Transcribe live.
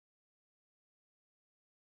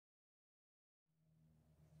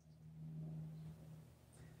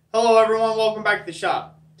Hello everyone, welcome back to the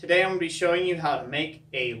shop. Today I'm going to be showing you how to make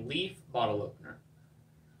a leaf bottle opener.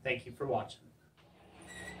 Thank you for watching.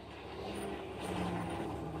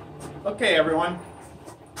 Okay everyone,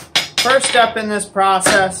 first step in this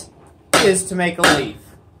process is to make a leaf.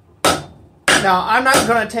 Now I'm not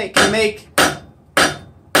going to make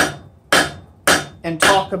and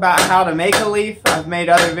talk about how to make a leaf. I've made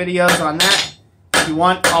other videos on that. If you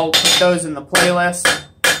want, I'll put those in the playlist.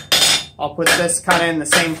 I'll put this kind of in the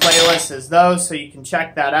same playlist as those so you can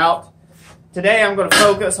check that out. Today I'm going to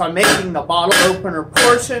focus on making the bottle opener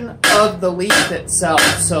portion of the leaf itself.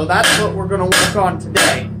 So that's what we're going to work on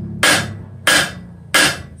today.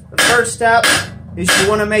 The first step is you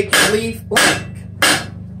want to make your leaf blank.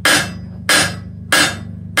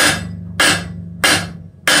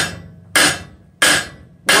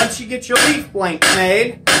 Once you get your leaf blank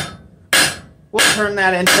made, we'll turn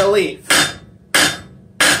that into a leaf.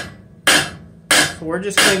 So we're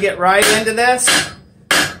just going to get right into this.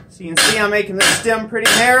 So you can see I'm making the stem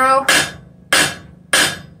pretty narrow.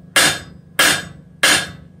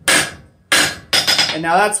 And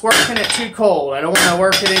now that's working it too cold. I don't want to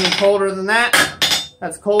work it any colder than that.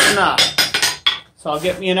 That's cold enough. So I'll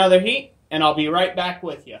get me another heat and I'll be right back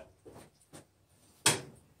with you.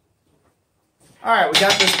 Alright, we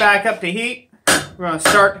got this back up to heat. We're going to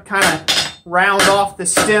start to kind of round off the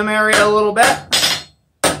stem area a little bit,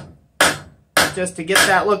 just to get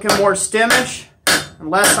that looking more stemmish and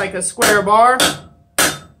less like a square bar.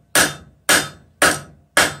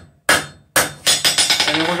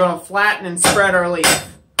 And then we're going to flatten and spread our leaf.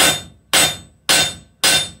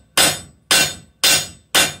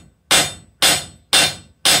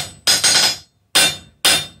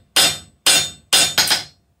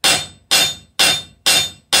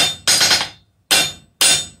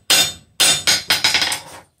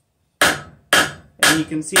 And you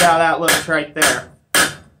can see how that looks right there.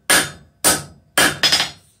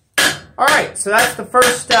 Alright, so that's the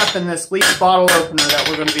first step in this leaf bottle opener that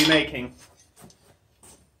we're going to be making.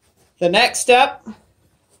 The next step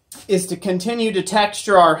is to continue to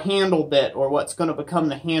texture our handle bit, or what's going to become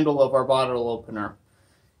the handle of our bottle opener.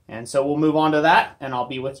 And so we'll move on to that, and I'll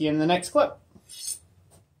be with you in the next clip.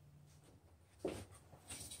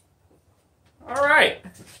 Alright,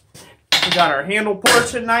 we got our handle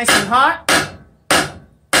portion nice and hot.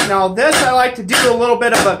 Now this I like to do a little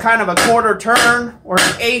bit of a kind of a quarter turn or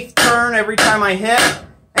an eighth turn every time I hit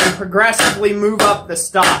and progressively move up the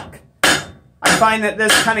stock. I find that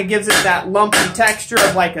this kind of gives it that lumpy texture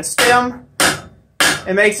of like a stem.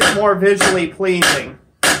 It makes it more visually pleasing.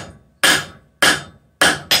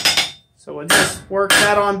 So we'll just work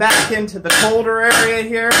that on back into the colder area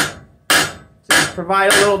here. Just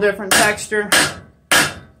provide a little different texture.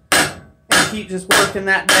 And keep just working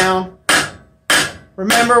that down.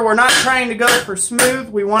 Remember, we're not trying to go for smooth.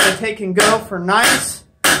 We want to take and go for nice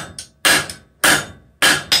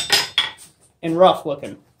and rough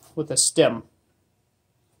looking with a stem.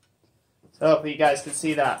 So hopefully you guys can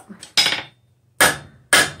see that.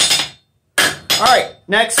 Alright,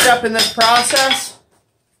 next step in this process,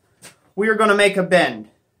 we are going to make a bend.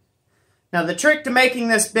 Now the trick to making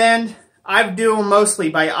this bend, I do them mostly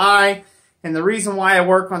by eye, and the reason why I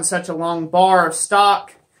work on such a long bar of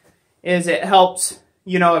stock is it helps,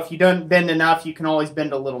 you know, if you don't bend enough, you can always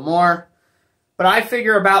bend a little more. But I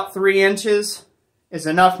figure about 3 inches is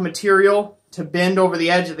enough material to bend over the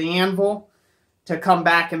edge of the anvil to come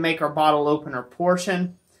back and make our bottle opener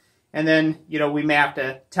portion. And then, you know, we may have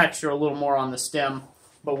to texture a little more on the stem,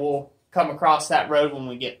 but we'll come across that road when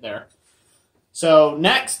we get there. So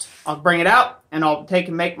next, I'll bring it out and I'll take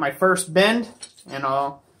and make my first bend and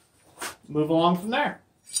I'll move along from there.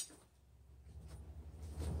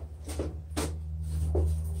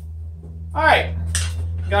 Alright,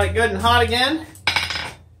 got it good and hot again.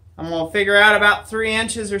 I'm going to figure out about 3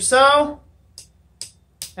 inches or so.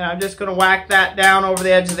 And I'm just going to whack that down over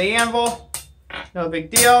the edge of the anvil. No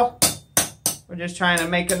big deal. We're just trying to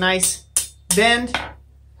make a nice bend.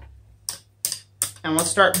 And we'll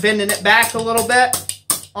start bending it back a little bit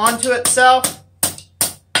onto itself.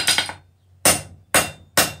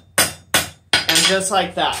 And just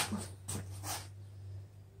like that.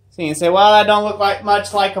 So you can say, well, that don't look like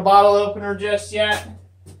much like a bottle opener just yet.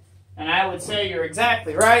 And I would say you're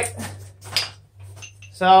exactly right.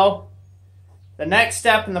 So the next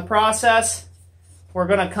step in the process, we're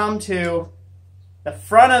going to come to the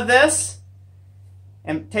front of this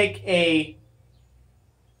and take a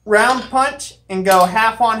round punch and go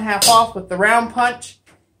half on, half off with the round punch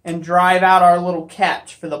and drive out our little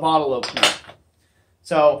catch for the bottle opener.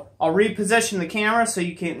 So I'll reposition the camera so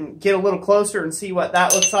you can get a little closer and see what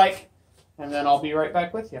that looks like, and then I'll be right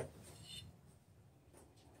back with you.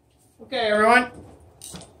 Okay, everyone.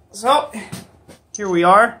 So, here we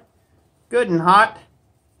are. Good and hot.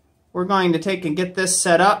 We're going to take and get this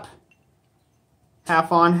set up.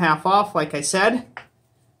 Half on, half off, like I said.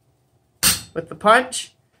 With the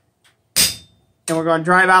punch. And we're going to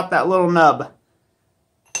drive out that little nub.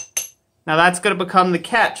 Now that's going to become the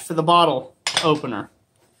catch for the bottle opener.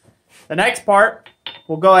 The next part,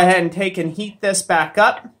 we'll go ahead and take and heat this back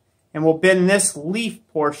up. And we'll bend this leaf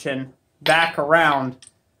portion back around.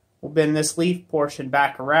 We'll bend this leaf portion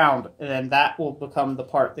back around, and then that will become the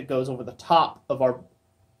part that goes over the top of our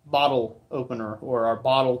bottle opener, or our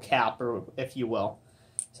bottle cap, or if you will.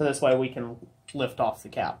 So this way we can lift off the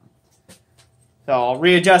cap. So I'll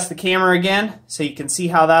readjust the camera again so you can see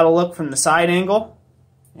how that'll look from the side angle.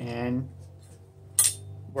 And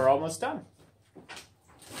we're almost done.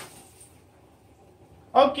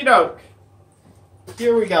 Okie doke.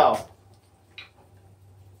 Here we go.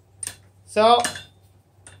 So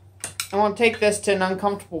I want to take this to an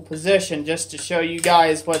uncomfortable position just to show you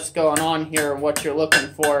guys what's going on here and what you're looking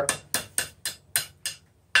for.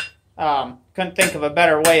 Couldn't think of a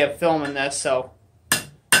better way of filming this, so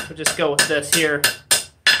we'll just go with this here.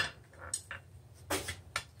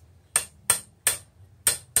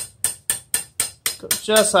 So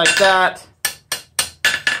just like that.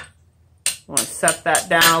 I want to set that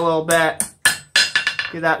down a little bit.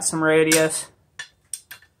 Give that some radius.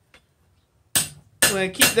 I'm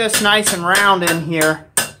going to keep this nice and round in here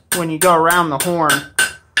when you go around the horn.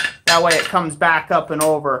 That way it comes back up and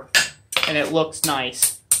over and it looks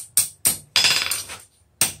nice.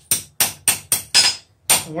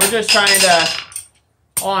 And we're just trying to,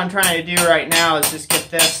 all I'm trying to do right now is just get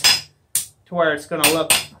this to where it's going to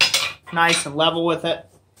look nice and level with it.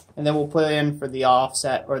 And then we'll put it in for the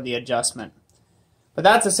offset or the adjustment. But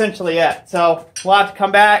that's essentially it. So we'll have to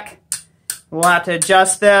come back. We'll have to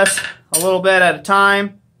adjust this a little bit at a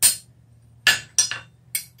time.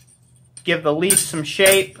 Give the leaf some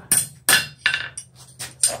shape.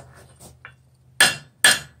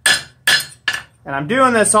 And I'm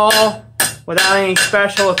doing this all without any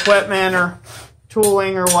special equipment or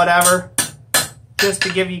tooling or whatever. Just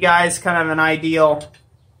to give you guys kind of an idea of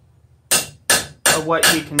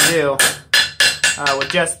what you can do with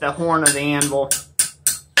just the horn of the anvil.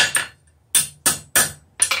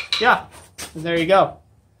 Yeah, there you go.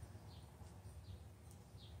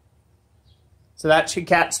 So that should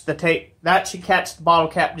catch the tape. That should catch the bottle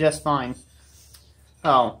cap just fine.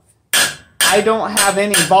 Oh, I don't have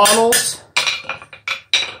any bottles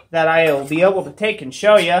that I will be able to take and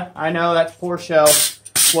show you. I know that's poor show.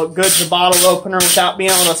 What good's a bottle opener without being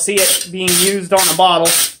able to see it being used on a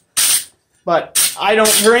bottle? But I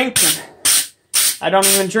don't drink. I don't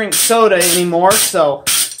even drink soda anymore, so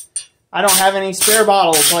I don't have any spare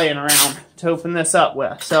bottles laying around to open this up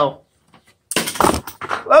with. So,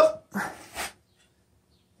 whoop.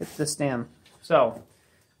 Hit the stem. So,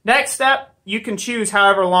 next step, you can choose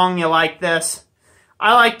however long you like this.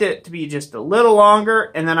 I liked it to be just a little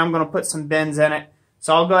longer, and then I'm going to put some bends in it.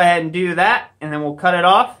 So I'll go ahead and do that, and then we'll cut it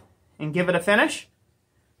off and give it a finish,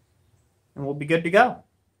 and we'll be good to go.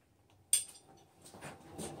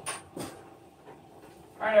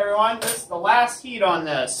 Alright everyone, this is the last heat on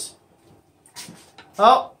this.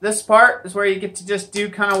 Oh, this part is where you get to just do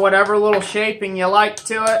kind of whatever little shaping you like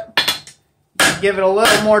to it. Give it a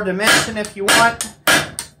little more dimension if you want.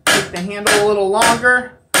 Make the handle a little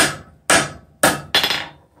longer.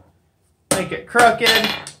 Make it crooked.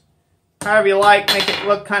 However you like. Make it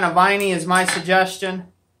look kind of viney is my suggestion.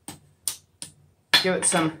 Give it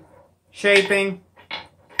some shaping.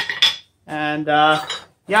 And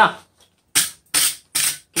yeah.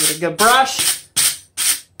 Give it a good brush.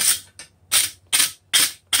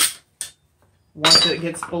 Once it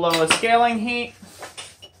gets below a scaling heat,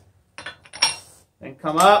 then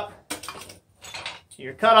come up to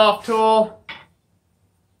your cutoff tool.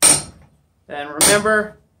 Then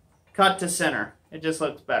remember, cut to center. It just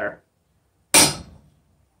looks better.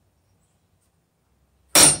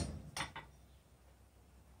 So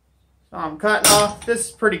I'm cutting off. This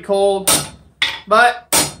is pretty cold, but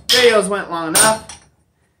videos went long enough.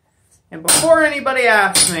 And before anybody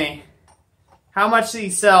asks me how much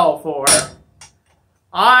these sell for,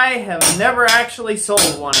 I have never actually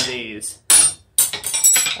sold one of these.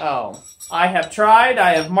 Oh, I have tried.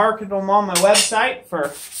 I have marketed them on my website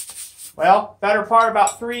for, well, better part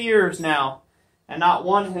about 3 years now, and not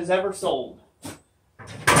one has ever sold.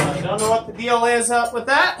 I don't know what the deal is up with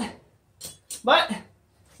that, but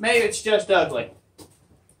maybe it's just ugly.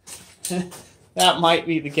 That might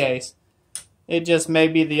be the case. It just may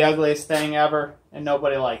be the ugliest thing ever, and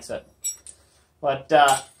nobody likes it. But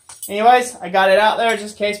anyways, I got it out there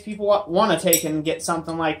just in case people want to take and get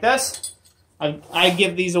something like this. I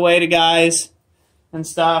give these away to guys and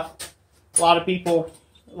stuff. A lot of people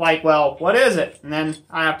like, well, what is it? And then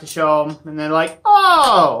I have to show them, and they're like,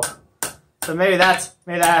 oh! So maybe that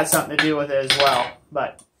has something to do with it as well.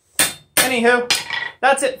 But anywho,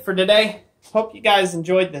 that's it for today. Hope you guys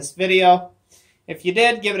enjoyed this video. If you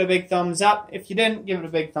did, give it a big thumbs up. If you didn't, give it a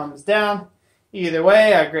big thumbs down. Either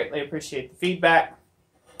way, I greatly appreciate the feedback.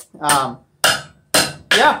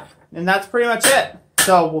 Yeah, and that's pretty much it.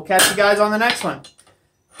 So we'll catch you guys on the next one.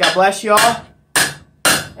 God bless you all,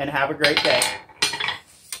 and have a great day.